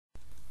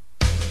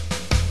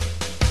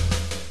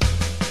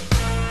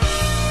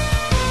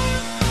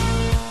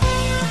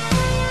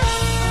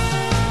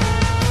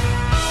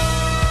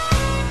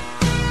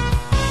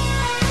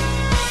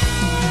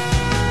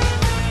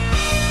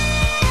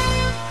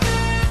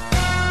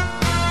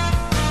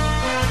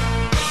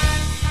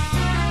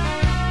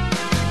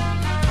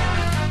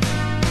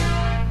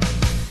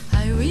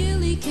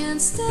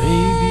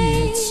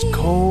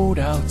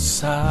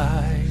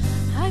outside.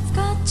 I've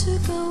got to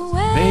go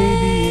away.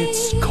 Baby,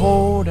 it's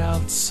cold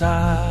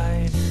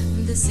outside.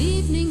 This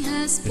evening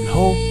has Been been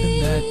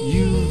hoping that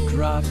you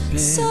drop in.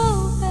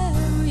 so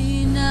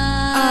very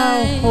nice.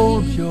 I'll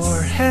hold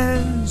your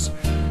hands,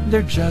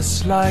 they're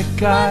just like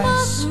My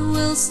ice. mother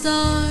will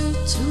start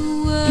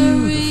to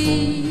worry.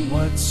 Beautiful,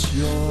 what's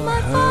your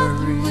My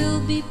father hurry?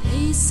 will be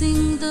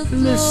pacing the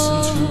floor.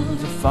 Listen to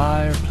the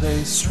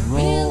fireplace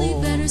Really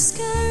roll. better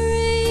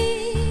scurry.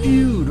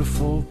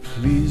 Beautiful,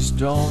 please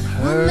don't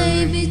Or hurry.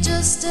 maybe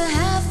just a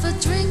half a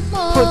drink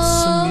more. Put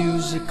some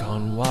music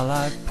on while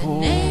I The pull.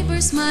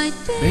 neighbors might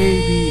think,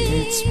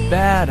 Baby, it's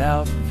bad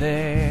out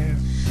there.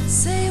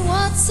 say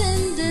what's in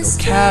No this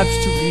cabs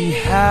to drink? be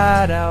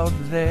had out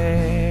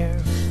there.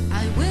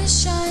 I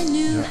wish I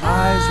knew Your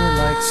how eyes are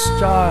like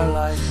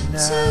starlight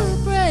to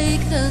now. break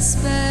the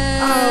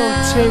spell.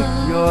 I'll take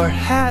your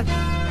hat,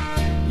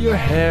 your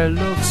hair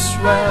looks I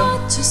swell.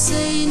 ought to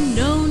say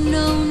no,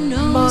 no,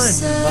 no, Mind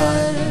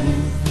sir.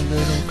 move a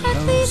little At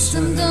least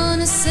I'm closer.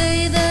 gonna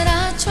say that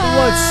I tried.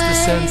 What's the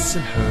sense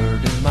in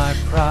hurting my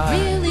pride?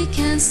 Really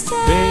can't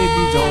stay.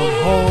 Baby, don't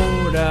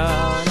hold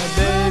out.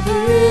 Baby,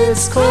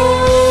 it's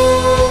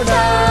cold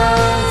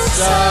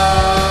outside.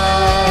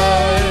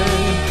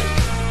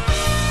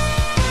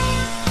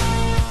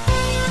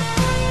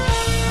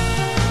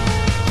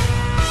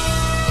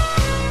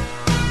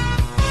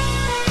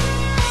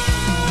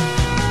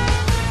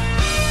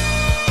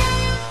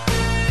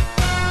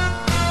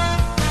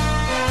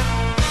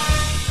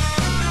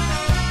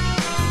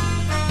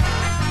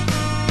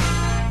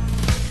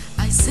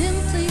 I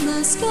simply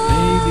must go.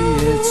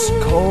 Baby, it's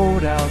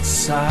cold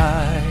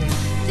outside.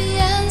 The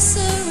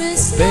answer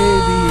is Baby,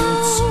 no.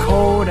 it's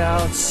cold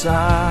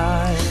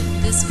outside.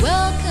 This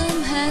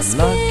welcome has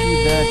Lucky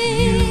been that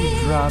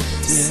you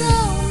dropped so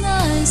in.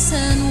 nice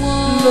and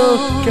warm.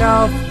 Look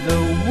out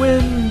the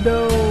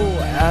window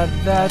at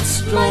that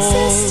store. My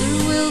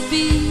sister will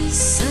be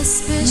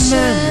suspicious.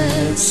 Man,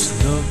 your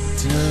lips look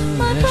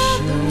My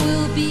brother delicious.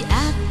 will be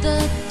at the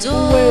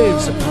door.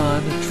 Waves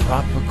upon a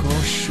tropical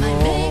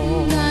My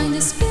maiden shore. mind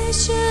is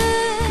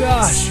vicious.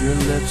 Gosh, your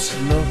lips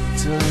look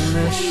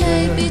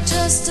Maybe delicious.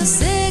 just a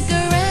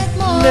cigarette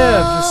more.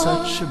 Never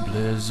such a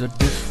blizzard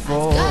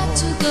before. Got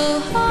to go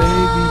home.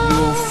 Baby,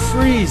 you'll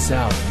freeze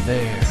out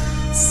there.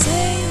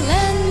 Say,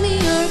 lend me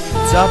your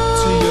coat. It's up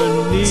to your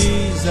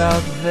knees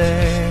out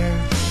there.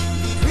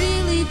 You've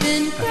really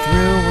been A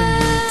thrill when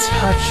you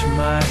touch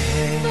my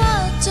hand.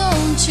 But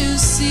don't you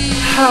see?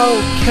 How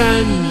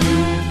can you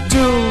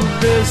do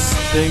this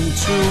thing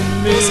to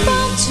me? There's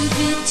bound to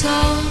be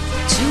talk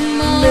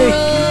tomorrow.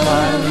 Making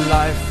my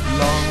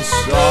lifelong At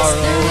least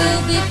sorrow. there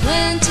will be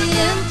plenty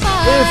in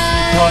fight. If you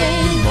caught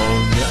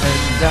pneumonia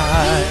and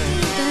died,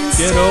 Then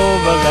get say,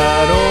 over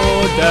that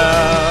old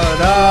doubt.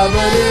 Ah,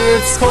 but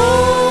it's cold